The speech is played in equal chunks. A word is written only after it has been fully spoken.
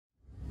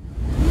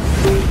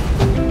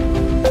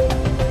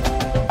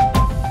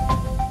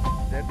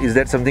Is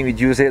that something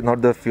which you say,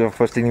 not the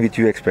first thing which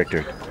you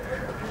expected?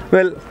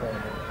 Well,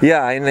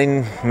 yeah,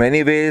 in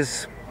many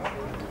ways,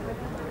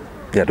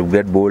 yeah, to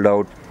get bowled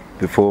out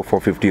before for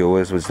 50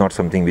 overs was not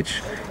something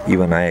which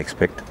even I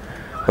expect.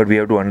 But we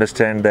have to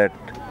understand that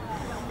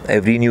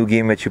every new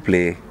game which you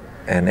play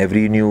and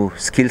every new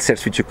skill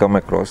sets which you come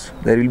across,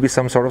 there will be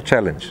some sort of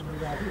challenge.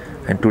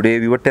 And today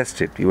we were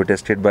tested. We were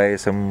tested by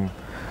some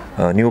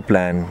new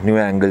plan, new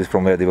angles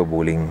from where they were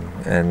bowling,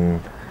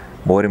 and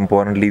more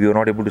importantly, we were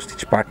not able to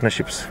stitch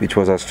partnerships, which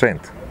was our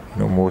strength.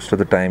 Most of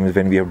the times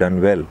when we have done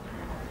well,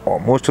 or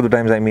most of the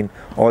times, I mean,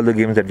 all the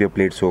games that we have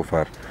played so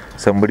far,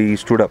 somebody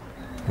stood up,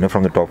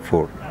 from the top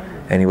four,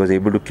 and he was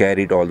able to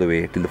carry it all the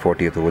way till the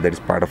 40th over. That is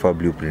part of our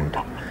blueprint.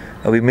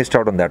 We missed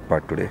out on that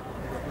part today,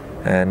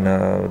 and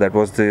that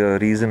was the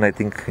reason I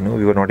think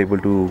we were not able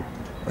to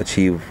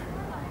achieve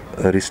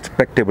a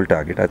respectable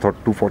target. I thought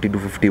 240,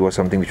 250 was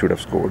something we should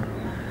have scored,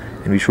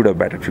 and we should have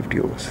batted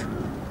 50 overs.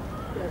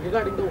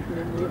 Regarding the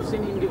opening, we have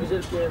seen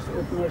individual players,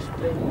 openers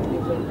playing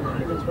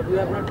individual events, but we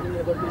have not been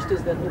able to stitch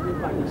that opening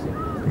partnership.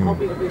 How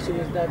big a issue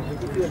is that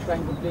if you are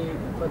trying to play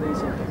for the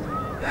Asia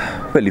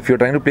Cup? Well, if you're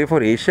trying to play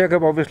for Asia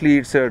Cup, obviously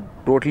it's a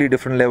totally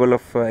different level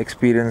of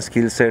experience,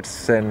 skill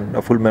sets, and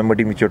a full member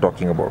team which you're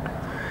talking about.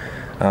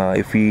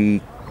 If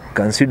we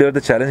consider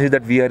the challenges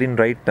that we are in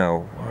right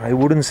now, I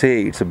wouldn't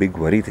say it's a big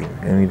worry thing.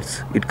 And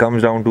it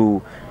comes down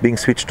to being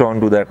switched on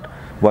to that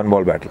one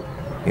ball battle.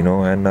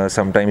 And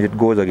sometimes it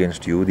goes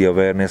against you, the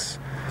awareness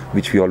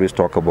which we always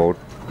talk about,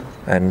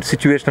 and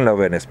situational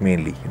awareness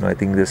mainly. I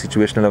think the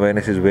situational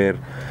awareness is where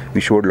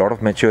we showed a lot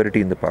of maturity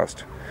in the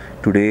past.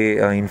 Today,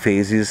 in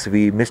phases,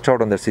 we missed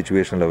out on that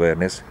situational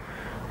awareness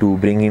to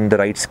bring in the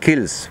right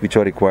skills which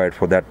are required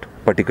for that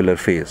particular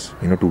phase,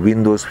 to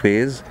win those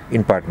phases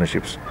in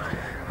partnerships.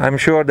 I'm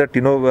sure that,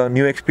 a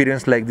new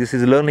experience like this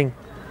is learning.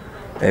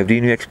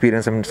 Every new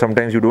experience, and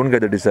sometimes you don't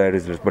get the desired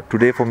results. But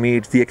today for me,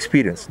 it's the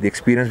experience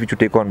which you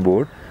take on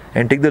board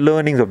and take the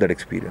learnings of that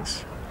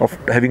experience, of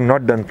having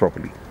not done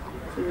properly.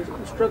 So you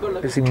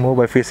struggle Facing more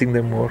by facing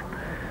them more.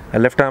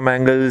 Left arm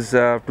angles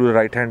to the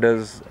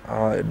right-handers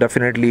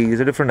definitely is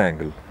a different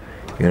angle.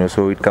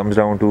 So it comes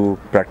down to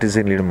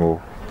practicing a little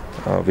more.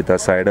 With our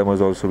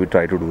side-armers also, we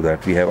try to do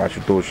that. We have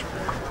Ashutosh,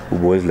 who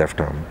bowls left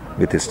arm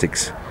with his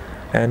sticks.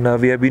 And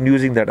we have been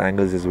using that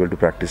angles as well to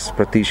practice.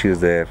 Pratish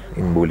is there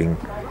in bowling,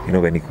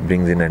 when he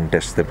brings in and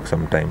tests them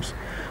sometimes.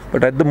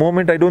 But at the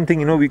moment, I don't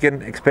think, we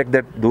can expect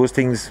that those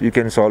things you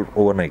can solve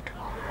overnight.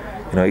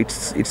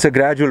 It's a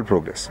gradual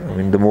progress. I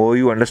mean, the more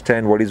you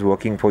understand what is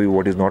working for you,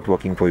 what is not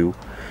working for you,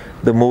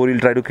 the more you'll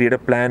try to create a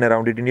plan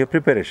around it in your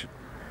preparation.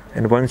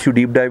 And once you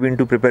deep dive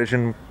into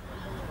preparation,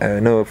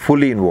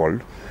 fully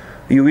involved,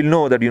 you will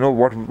know that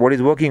what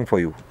is working for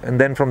you. And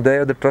then from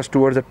there, the trust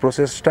towards that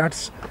process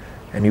starts.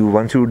 And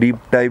once you deep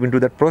dive into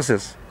that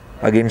process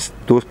against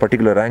those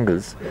particular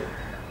angles,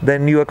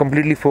 then you are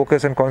completely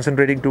focused and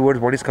concentrating towards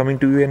what is coming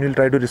to you, and you'll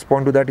try to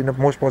respond to that in a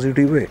most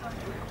positive way.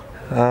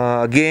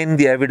 Again,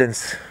 the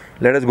evidence.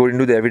 Let us go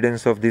into the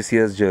evidence of this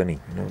year's journey.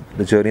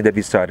 The journey that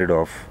we started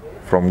off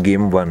from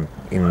game 1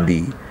 in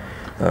the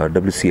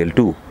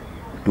WCL2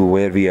 to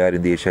where we are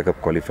in the Asia Cup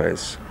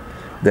qualifiers.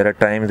 There are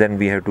times when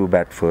we have to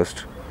bat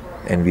first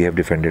and we have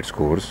defended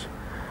scores.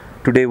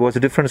 Today was a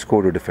different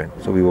score to defend,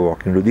 so we were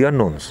walking to the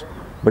unknowns.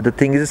 But the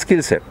thing is a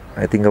skill set.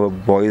 I think our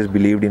boys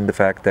believed in the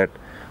fact that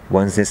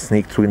once they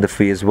sneak through in the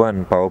phase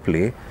 1 power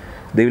play,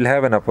 they will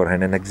have an upper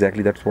hand, and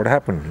exactly that's what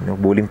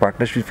happened. Bowling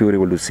partnerships you were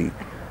able to see.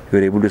 You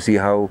were able to see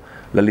how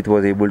Lalit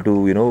was able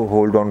to,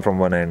 hold on from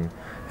one end,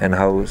 and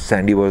how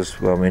Sandy was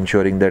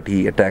ensuring that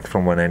he attacks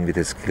from one end with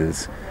his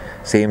skills.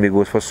 Same way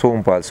goes for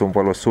Sompal.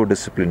 Sompal was so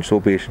disciplined, so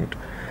patient,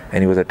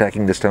 and he was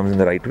attacking the stumps in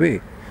the right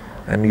way.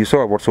 And you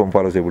saw what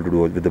Sompal was able to do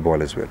with the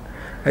ball as well.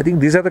 I think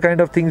these are the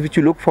kind of things which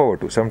you look forward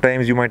to.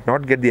 Sometimes you might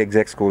not get the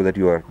exact score that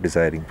you are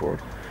desiring for.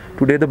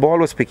 Today the ball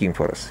was speaking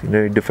for us. He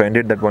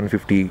defended that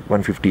 150,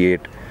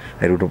 158.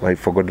 I don't know, I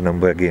forgot the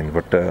number again,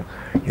 but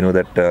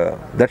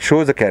that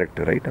shows the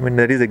character, right? I mean,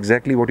 that is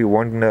exactly what you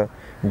want in a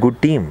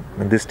good team.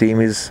 And this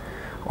team is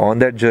on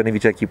that journey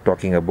which I keep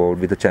talking about,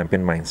 with a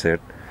champion mindset.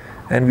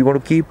 And we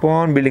want to keep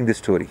on building this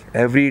story.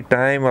 Every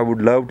time I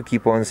would love to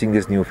keep on seeing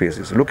these new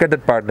faces. Look at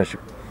that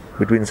partnership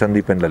between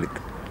Sandeep and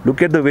Lalit.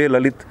 Look at the way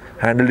Lalit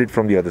handled it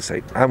from the other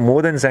side. I'm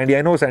more than Sandy.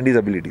 I know Sandy's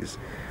abilities,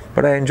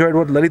 but I enjoyed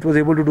what Lalit was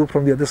able to do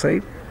from the other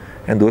side.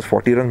 And those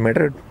 40 runs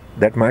mattered.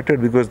 That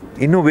mattered because,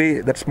 in a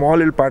way, that small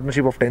little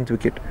partnership of 10th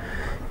wicket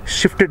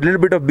shifted a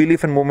little bit of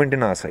belief and moment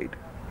in our side.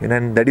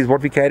 And that is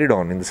what we carried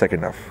on in the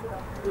second half.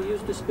 We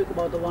used to speak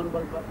about the one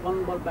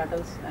ball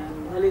battles,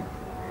 and Lalit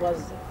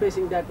was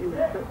facing that in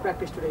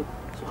practice today.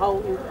 So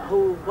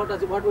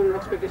what were your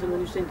expectations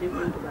when you sent him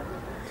into that?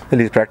 Well,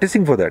 he's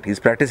practicing for that. He's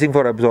practicing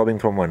for absorbing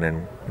from one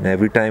end. And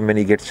every time when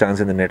he gets chance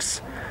in the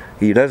nets,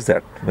 he does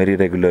that very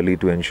regularly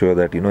to ensure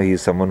that he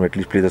is someone who at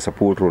least plays a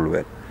support role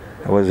well.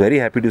 I was very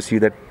happy to see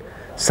that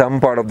some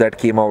part of that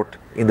came out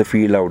in the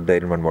field out there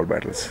in one ball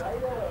battles.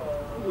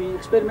 We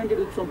experimented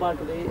with Sompal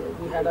today.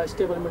 We had a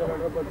stable middle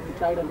order, but we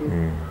tried on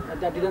it.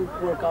 That didn't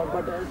work out.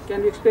 But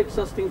can we expect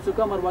such things to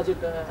come, or was it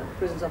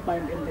presence of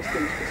mind in this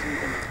team?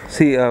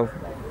 See,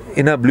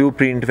 in a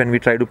blueprint, when we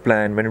try to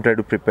plan, when we try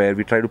to prepare,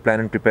 we try to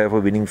plan and prepare for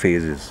winning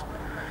phases.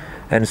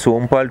 And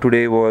Sompal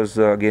today was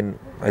again,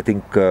 I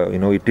think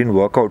it didn't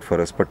work out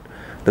for us, but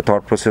the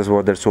thought process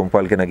was that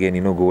Sompal can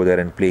again go there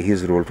and play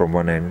his role from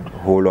one end,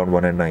 hold on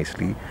one end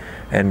nicely,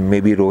 and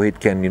maybe Rohit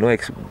can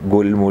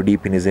go a little more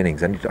deep in his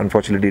innings. And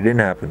unfortunately, it didn't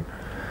happen.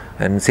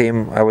 And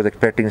same, I was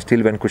expecting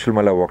still when Kushal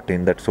Malla walked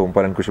in, that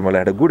Sompal and Kushal Malla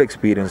had a good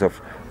experience of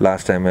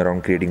last time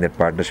around creating that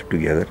partnership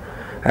together.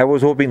 I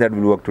was hoping that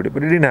will work today,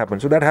 but it didn't happen.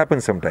 So that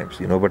happens sometimes,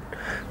 But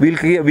we'll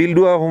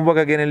do our homework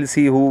again and we'll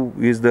see who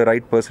is the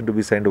right person to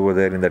be sent over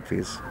there in that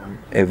phase.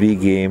 Every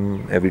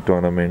game, every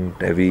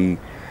tournament, every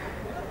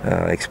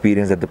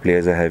experience that the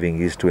players are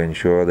having is to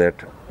ensure that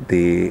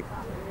they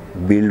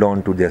build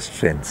on to their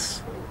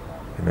strengths.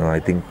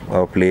 I think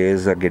our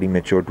players are getting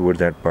mature towards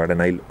that part,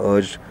 and I'll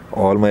urge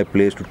all my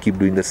players to keep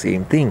doing the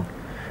same thing.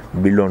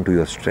 Build on to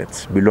your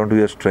strengths. Build on to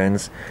your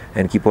strengths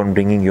and keep on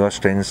bringing your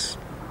strengths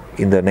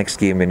in the next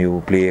game when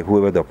you play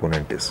whoever the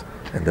opponent is.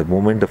 And the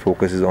moment the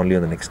focus is only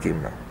on the next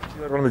game now.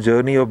 You are on the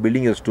journey of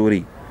building your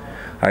story.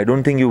 I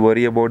don't think you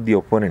worry about the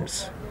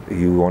opponents.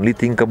 You only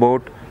think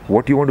about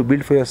what you want to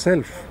build for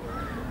yourself.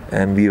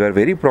 And we were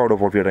very proud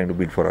of what we are trying to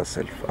build for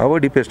ourselves.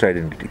 Our deepest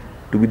identity,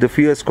 to be the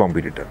fierce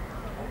competitor,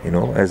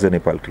 as a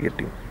Nepal cricket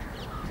team.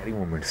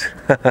 Moments.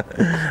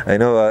 I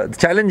know,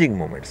 challenging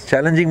moments.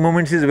 Challenging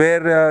moments is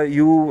where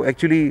you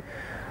actually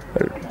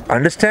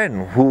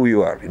understand who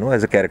you are,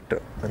 as a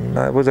character. And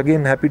I was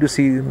again happy to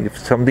see if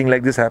something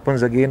like this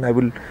happens again, I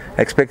will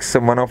expect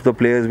one of the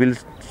players will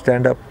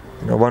stand up.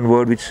 One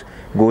word which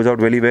goes out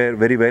very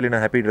well in a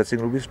happy dressing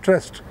room is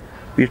trust.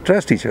 We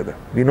trust each other.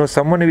 We know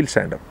someone will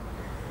stand up.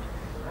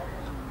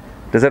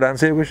 Does that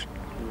answer your question?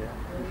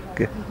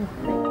 Yeah. Okay.